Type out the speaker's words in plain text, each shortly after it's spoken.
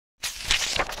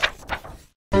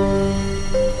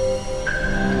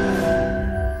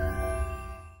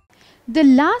the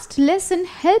last lesson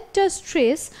helped us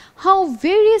trace how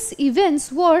various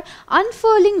events were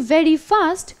unfurling very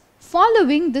fast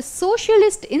following the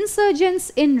socialist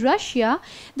insurgents in Russia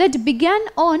that began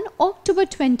on October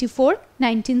 24,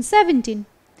 1917.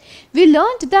 We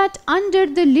learned that under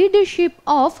the leadership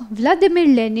of Vladimir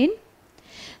Lenin,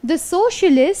 the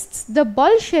socialists, the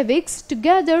Bolsheviks,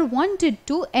 together wanted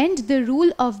to end the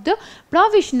rule of the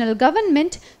provisional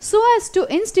government so as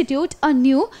to institute a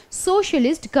new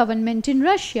socialist government in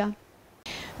Russia.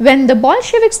 When the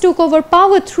Bolsheviks took over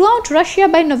power throughout Russia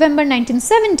by November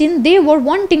 1917, they were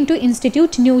wanting to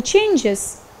institute new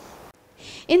changes.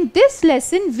 In this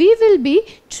lesson, we will be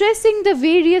tracing the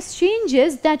various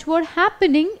changes that were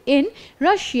happening in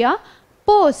Russia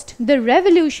post the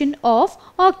revolution of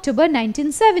October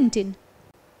 1917.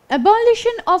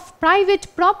 Abolition of private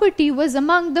property was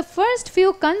among the first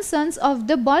few concerns of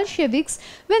the Bolsheviks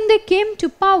when they came to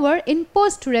power in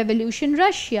post-revolution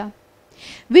Russia.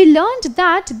 We learned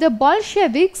that the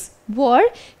Bolsheviks were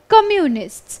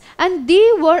communists and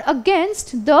they were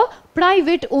against the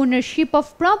private ownership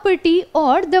of property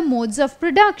or the modes of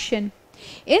production.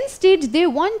 Instead, they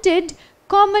wanted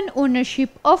common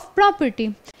ownership of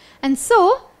property. And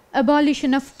so,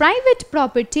 abolition of private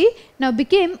property now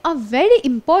became a very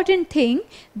important thing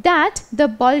that the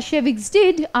Bolsheviks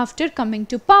did after coming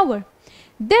to power.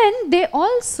 Then they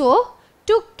also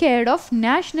took care of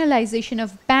nationalization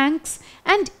of banks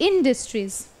and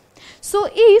industries. So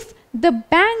if the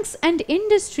banks and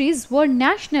industries were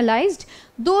nationalized,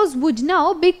 those would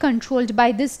now be controlled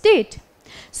by the state.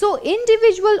 So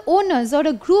individual owners or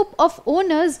a group of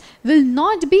owners will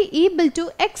not be able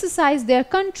to exercise their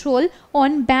control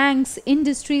on banks,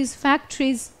 industries,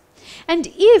 factories. And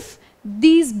if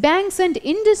these banks and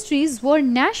industries were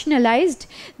nationalized,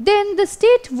 then the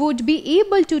state would be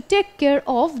able to take care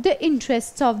of the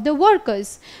interests of the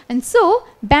workers. And so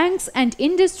banks and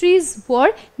industries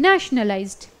were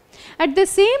nationalized. At the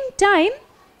same time,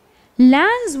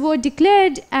 lands were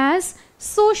declared as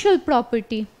social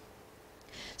property.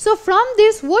 So from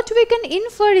this, what we can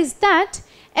infer is that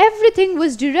everything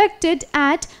was directed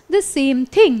at the same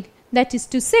thing. That is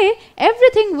to say,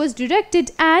 everything was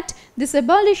directed at this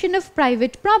abolition of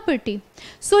private property.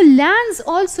 So lands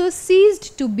also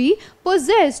ceased to be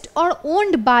possessed or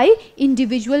owned by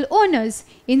individual owners.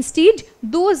 Instead,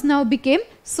 those now became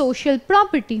social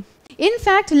property. In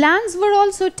fact, lands were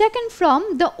also taken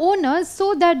from the owners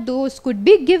so that those could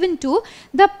be given to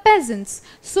the peasants.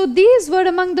 So these were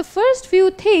among the first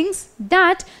few things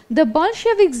that the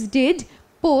Bolsheviks did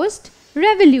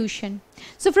post-revolution.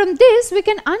 So from this we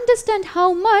can understand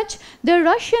how much the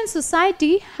Russian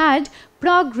society had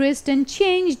progressed and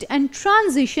changed and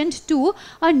transitioned to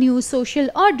a new social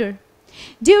order.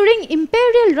 During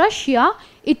Imperial Russia,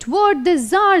 it were the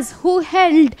Tsars who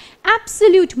held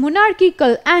absolute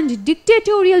monarchical and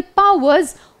dictatorial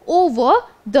powers over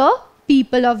the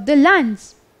people of the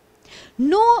lands.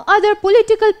 No other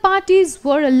political parties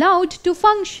were allowed to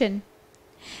function,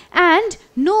 and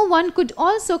no one could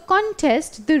also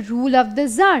contest the rule of the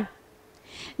Tsar.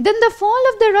 Then the fall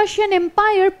of the Russian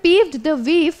Empire paved the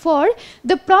way for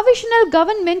the provisional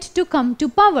government to come to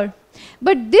power.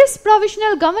 But this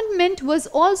provisional government was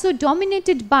also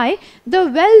dominated by the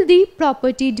wealthy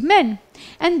propertied men,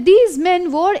 and these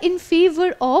men were in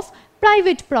favor of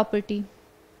private property.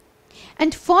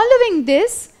 And following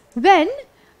this, when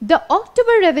the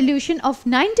October Revolution of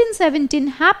 1917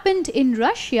 happened in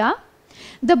Russia,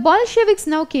 the Bolsheviks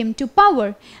now came to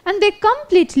power and they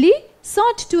completely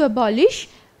sought to abolish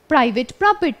private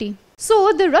property.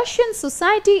 So the Russian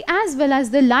society as well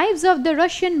as the lives of the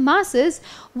Russian masses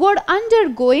were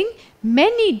undergoing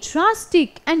many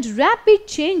drastic and rapid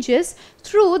changes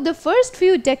through the first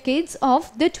few decades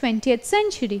of the 20th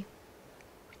century.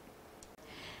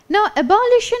 Now,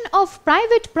 abolition of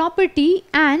private property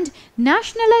and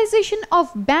nationalization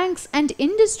of banks and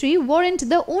industry weren't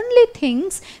the only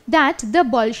things that the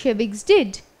Bolsheviks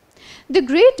did. The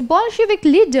great Bolshevik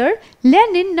leader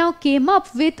Lenin now came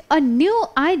up with a new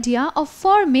idea of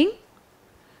forming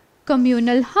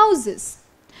communal houses.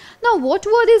 Now, what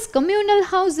were these communal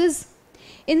houses?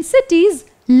 In cities,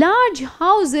 large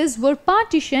houses were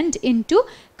partitioned into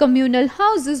communal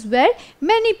houses where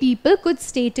many people could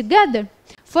stay together.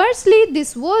 Firstly,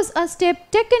 this was a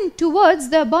step taken towards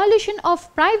the abolition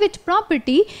of private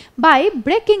property by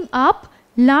breaking up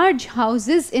large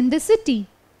houses in the city.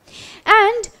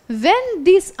 And when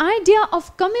this idea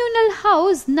of communal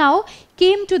house now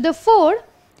came to the fore,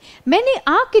 many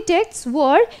architects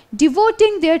were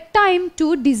devoting their time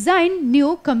to design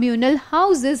new communal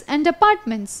houses and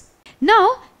apartments.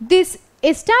 Now, this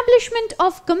Establishment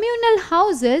of communal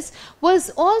houses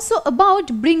was also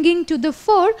about bringing to the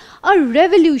fore a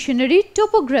revolutionary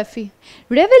topography.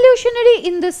 Revolutionary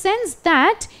in the sense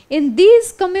that in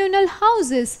these communal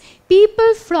houses,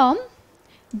 people from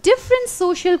different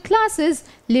social classes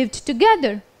lived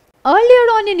together. Earlier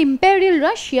on in Imperial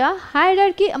Russia,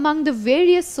 hierarchy among the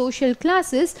various social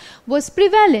classes was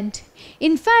prevalent.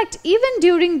 In fact, even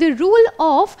during the rule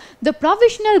of the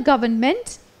provisional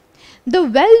government, the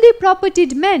wealthy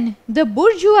propertied men, the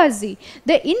bourgeoisie,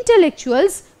 the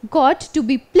intellectuals got to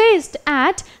be placed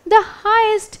at the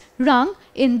highest rung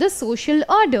in the social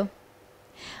order.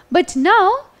 But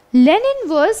now, Lenin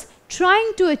was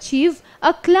trying to achieve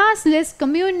a classless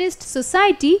communist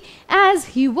society as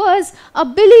he was a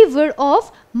believer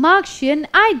of Marxian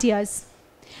ideas.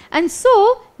 And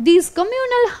so, these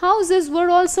communal houses were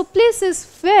also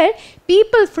places where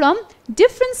people from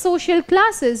different social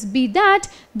classes, be that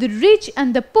the rich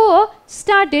and the poor,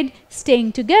 started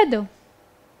staying together.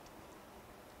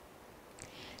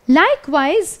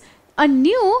 Likewise, a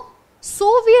new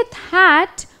Soviet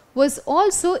hat was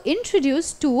also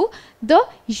introduced to the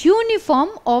uniform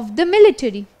of the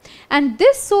military, and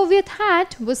this Soviet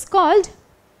hat was called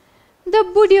the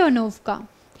Budyonovka.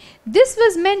 This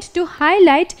was meant to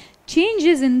highlight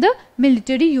changes in the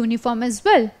military uniform as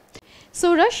well.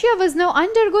 So Russia was now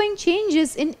undergoing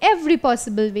changes in every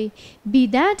possible way, be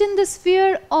that in the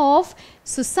sphere of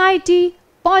society,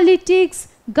 politics,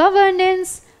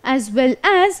 governance, as well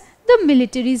as the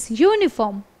military's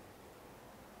uniform.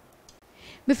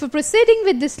 Before proceeding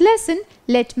with this lesson,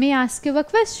 let me ask you a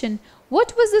question.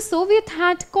 What was the Soviet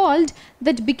hat called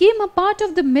that became a part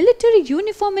of the military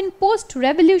uniform in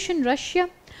post-revolution Russia?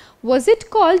 Was it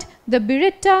called the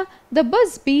Beretta, the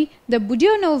Busby, the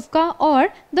Budyonovka,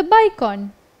 or the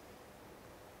Bykon?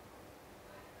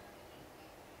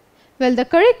 Well, the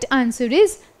correct answer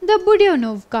is the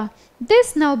Budyonovka.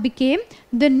 This now became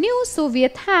the new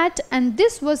Soviet hat, and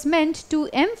this was meant to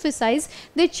emphasize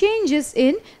the changes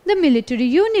in the military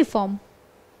uniform.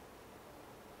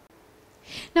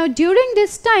 Now, during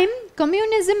this time,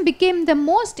 communism became the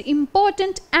most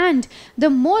important and the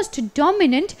most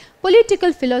dominant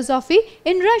political philosophy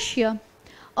in Russia.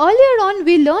 Earlier on,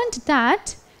 we learned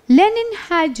that Lenin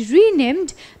had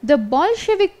renamed the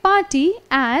Bolshevik Party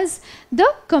as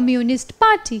the Communist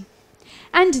Party.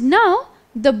 And now,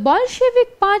 the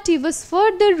Bolshevik Party was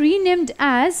further renamed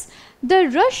as the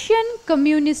Russian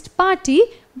Communist Party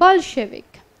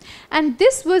Bolshevik. And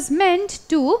this was meant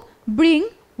to bring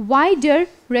wider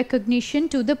recognition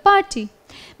to the party,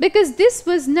 because this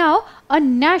was now a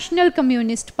national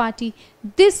communist party.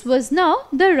 This was now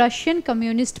the Russian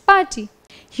Communist Party.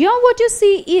 Here what you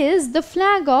see is the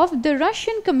flag of the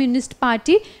Russian Communist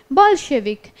Party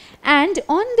Bolshevik, and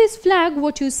on this flag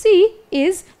what you see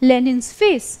is Lenin's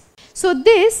face. So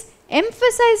this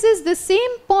emphasizes the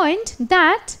same point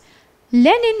that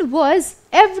Lenin was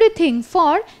everything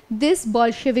for this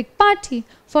Bolshevik party,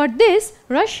 for this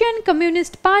Russian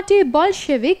Communist Party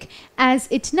Bolshevik, as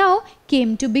it now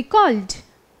came to be called.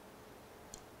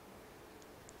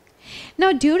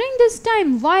 Now, during this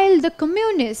time, while the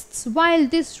communists, while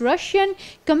this Russian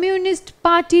Communist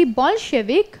Party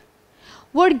Bolshevik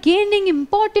were gaining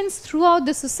importance throughout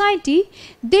the society,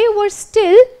 they were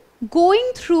still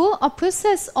going through a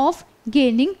process of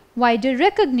gaining wider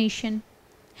recognition.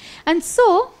 And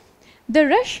so, the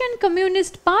Russian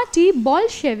Communist Party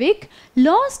Bolshevik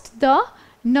lost the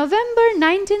November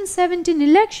 1917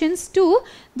 elections to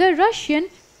the Russian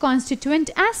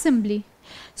Constituent Assembly.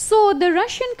 So, the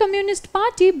Russian Communist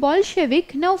Party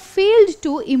Bolshevik now failed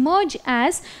to emerge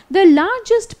as the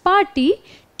largest party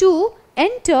to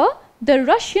enter the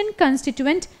Russian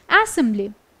Constituent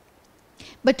Assembly.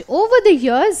 But over the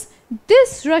years,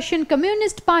 this Russian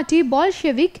Communist Party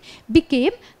Bolshevik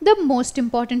became the most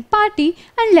important party,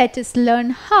 and let us learn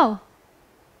how.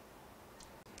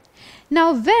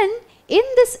 Now, when in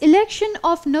this election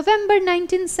of November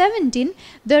 1917,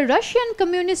 the Russian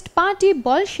Communist Party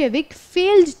Bolshevik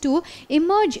failed to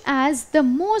emerge as the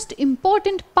most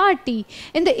important party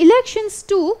in the elections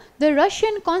to the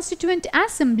Russian Constituent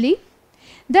Assembly,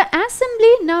 the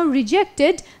Assembly now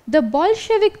rejected the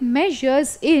Bolshevik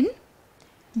measures in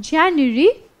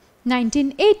January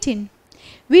 1918.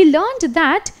 We learned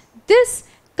that this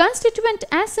Constituent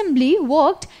Assembly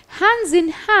worked hands in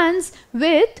hands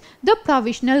with the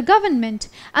provisional government,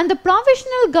 and the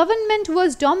provisional government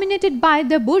was dominated by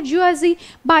the bourgeoisie,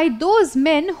 by those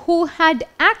men who had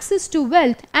access to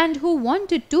wealth and who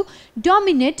wanted to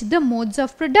dominate the modes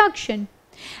of production.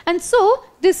 And so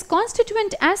this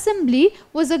Constituent Assembly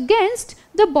was against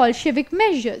the Bolshevik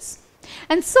measures.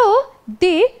 And so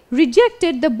they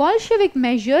rejected the Bolshevik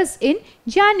measures in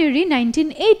January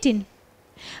 1918.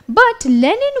 But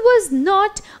Lenin was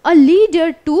not a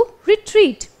leader to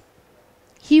retreat.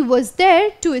 He was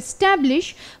there to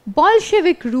establish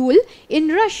Bolshevik rule in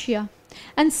Russia.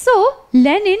 And so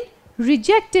Lenin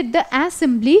rejected the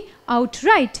assembly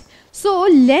outright. So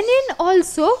Lenin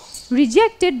also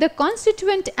rejected the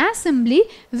Constituent Assembly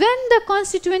when the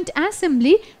Constituent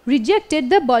Assembly rejected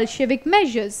the Bolshevik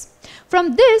measures.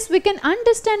 From this we can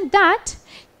understand that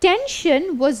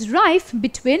tension was rife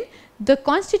between the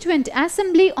Constituent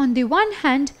Assembly on the one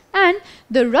hand and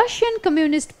the Russian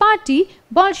Communist Party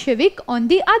Bolshevik on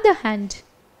the other hand.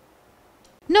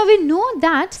 Now we know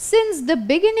that since the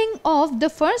beginning of the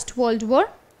First World War,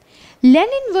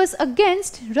 Lenin was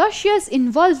against Russia's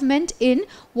involvement in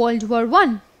World War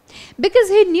I because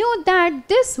he knew that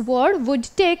this war would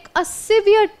take a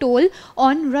severe toll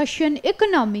on Russian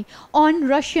economy, on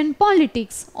Russian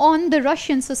politics, on the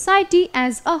Russian society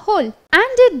as a whole.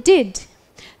 And it did.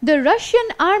 The Russian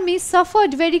army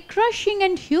suffered very crushing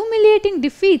and humiliating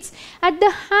defeats at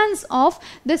the hands of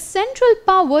the Central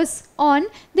Powers on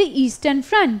the Eastern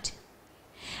Front.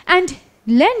 And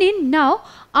Lenin now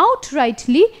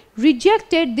outrightly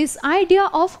rejected this idea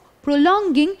of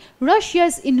prolonging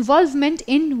Russia's involvement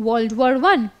in World War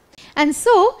I. And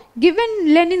so,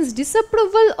 given Lenin's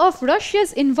disapproval of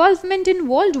Russia's involvement in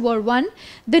World War I,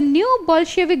 the new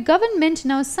Bolshevik government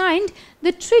now signed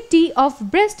the Treaty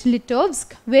of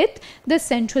Brest-Litovsk with the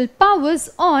Central Powers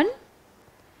on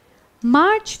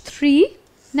March 3,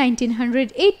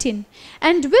 1918.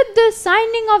 And with the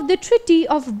signing of the Treaty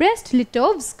of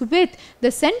Brest-Litovsk with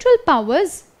the Central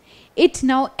Powers, it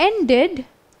now ended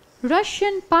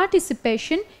Russian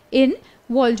participation in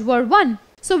World War I.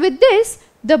 So with this,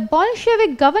 the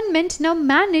Bolshevik government now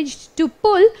managed to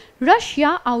pull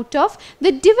Russia out of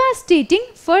the devastating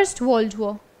First World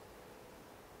War.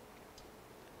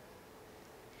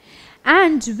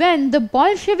 And when the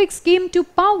Bolsheviks came to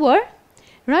power,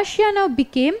 Russia now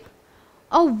became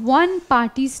a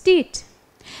one-party state.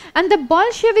 And the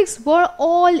Bolsheviks were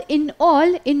all in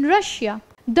Russia.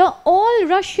 The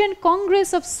All-Russian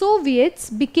Congress of Soviets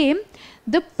became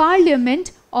the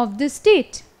parliament of the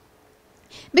state.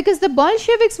 Because the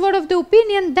Bolsheviks were of the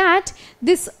opinion that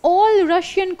this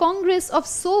All-Russian Congress of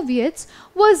Soviets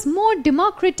was more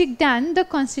democratic than the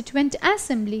Constituent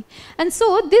Assembly. And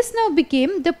so this now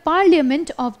became the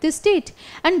parliament of the state.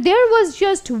 And there was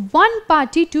just one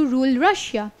party to rule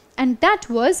Russia, and that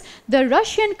was the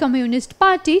Russian Communist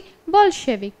Party,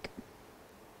 Bolshevik.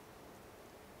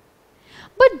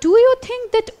 But do you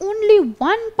think that only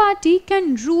one party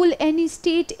can rule any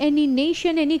state, any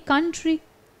nation, any country?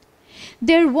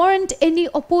 There weren't any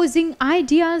opposing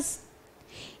ideas.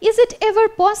 Is it ever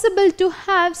possible to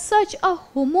have such a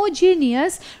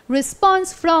homogeneous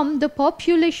response from the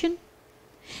population?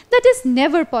 That is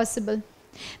never possible,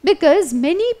 because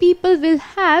many people will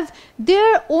have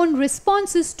their own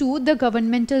responses to the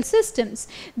governmental systems,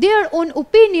 their own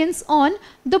opinions on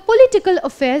the political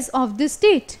affairs of the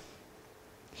state.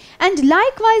 And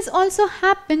likewise also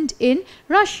happened in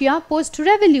Russia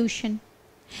post-revolution.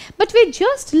 But we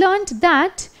just learnt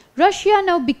that Russia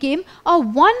now became a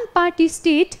one-party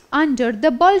state under the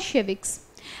Bolsheviks.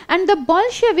 And the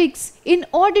Bolsheviks, in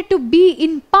order to be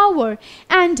in power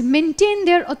and maintain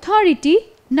their authority,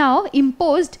 now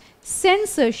imposed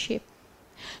censorship.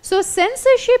 So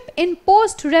censorship in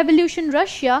post-revolution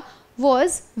Russia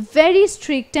was very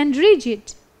strict and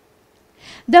rigid.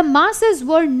 The masses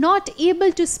were not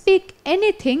able to speak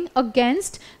anything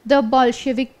against the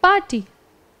Bolshevik party.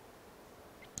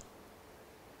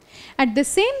 At the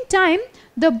same time,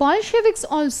 the Bolsheviks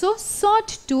also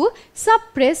sought to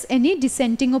suppress any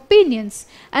dissenting opinions,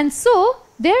 and so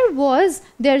there was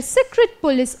their secret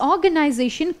police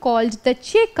organization called the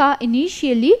Cheka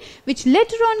initially, which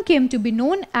later on came to be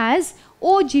known as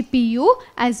OGPU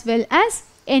as well as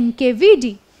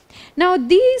NKVD. Now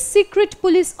these secret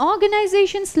police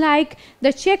organizations like the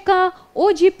Cheka,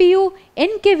 OGPU,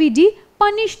 NKVD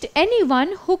punished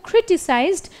anyone who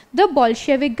criticized the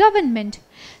Bolshevik government.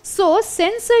 So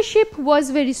censorship was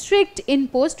very strict in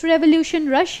post-revolution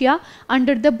Russia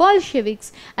under the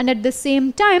Bolsheviks, and at the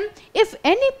same time, if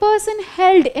any person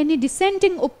held any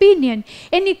dissenting opinion,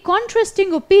 any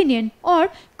contrasting opinion,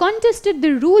 or contested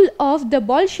the rule of the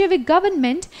Bolshevik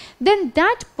government, then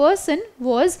that person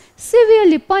was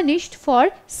severely punished for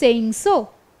saying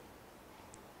so.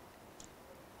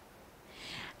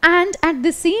 And at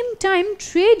the same time,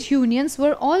 trade unions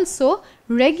were also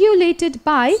regulated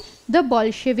by the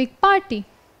Bolshevik party.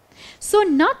 So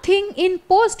nothing in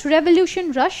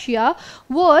post-revolution Russia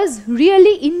was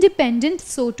really independent,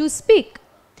 so to speak.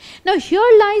 Now here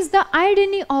lies the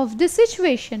irony of the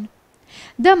situation.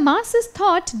 The masses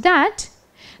thought that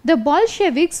the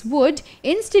Bolsheviks would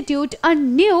institute a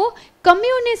new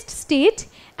communist state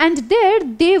and there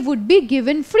they would be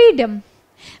given freedom.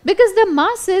 Because the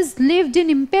masses lived in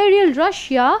Imperial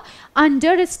Russia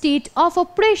under a state of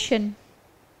oppression.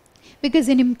 Because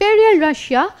in Imperial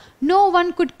Russia, no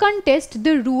one could contest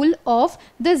the rule of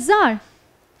the Tsar.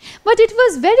 But it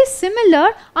was very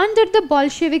similar under the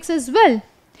Bolsheviks as well.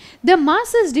 The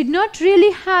masses did not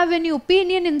really have any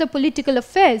opinion in the political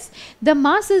affairs. The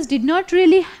masses did not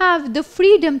really have the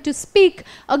freedom to speak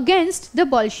against the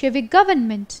Bolshevik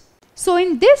government. So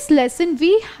in this lesson,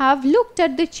 we have looked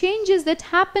at the changes that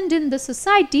happened in the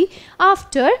society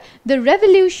after the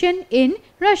revolution in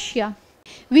Russia.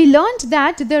 We learned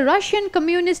that the Russian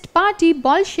Communist Party,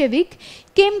 Bolshevik,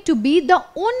 came to be the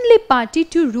only party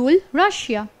to rule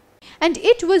Russia. And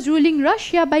it was ruling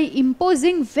Russia by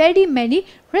imposing very many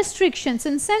restrictions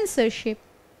and censorship.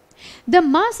 The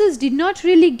masses did not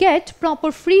really get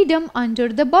proper freedom under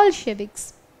the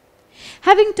Bolsheviks.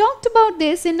 Having talked about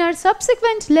this, in our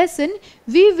subsequent lesson,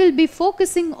 we will be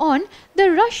focusing on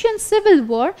the Russian Civil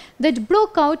War that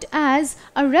broke out as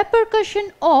a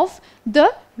repercussion of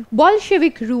the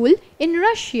Bolshevik rule in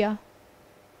Russia.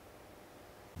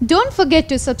 Don't forget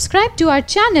to subscribe to our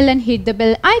channel and hit the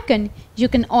bell icon. You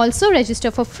can also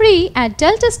register for free at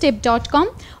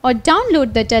DeltaStep.com or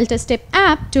download the DeltaStep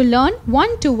app to learn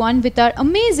one-to-one with our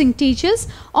amazing teachers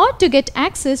or to get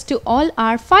access to all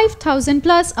our 5,000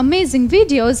 plus amazing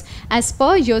videos as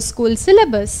per your school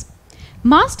syllabus.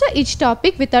 Master each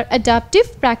topic with our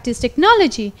adaptive practice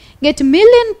technology. Get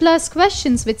million plus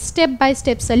questions with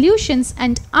step-by-step solutions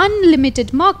and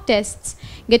unlimited mock tests.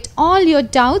 Get all your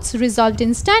doubts resolved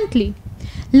instantly.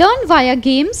 Learn via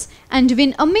games and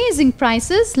win amazing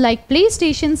prizes like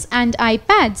PlayStations and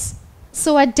iPads.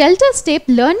 So at DeltaStep,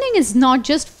 learning is not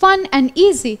just fun and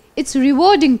easy, it's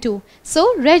rewarding too.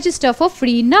 So register for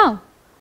free now.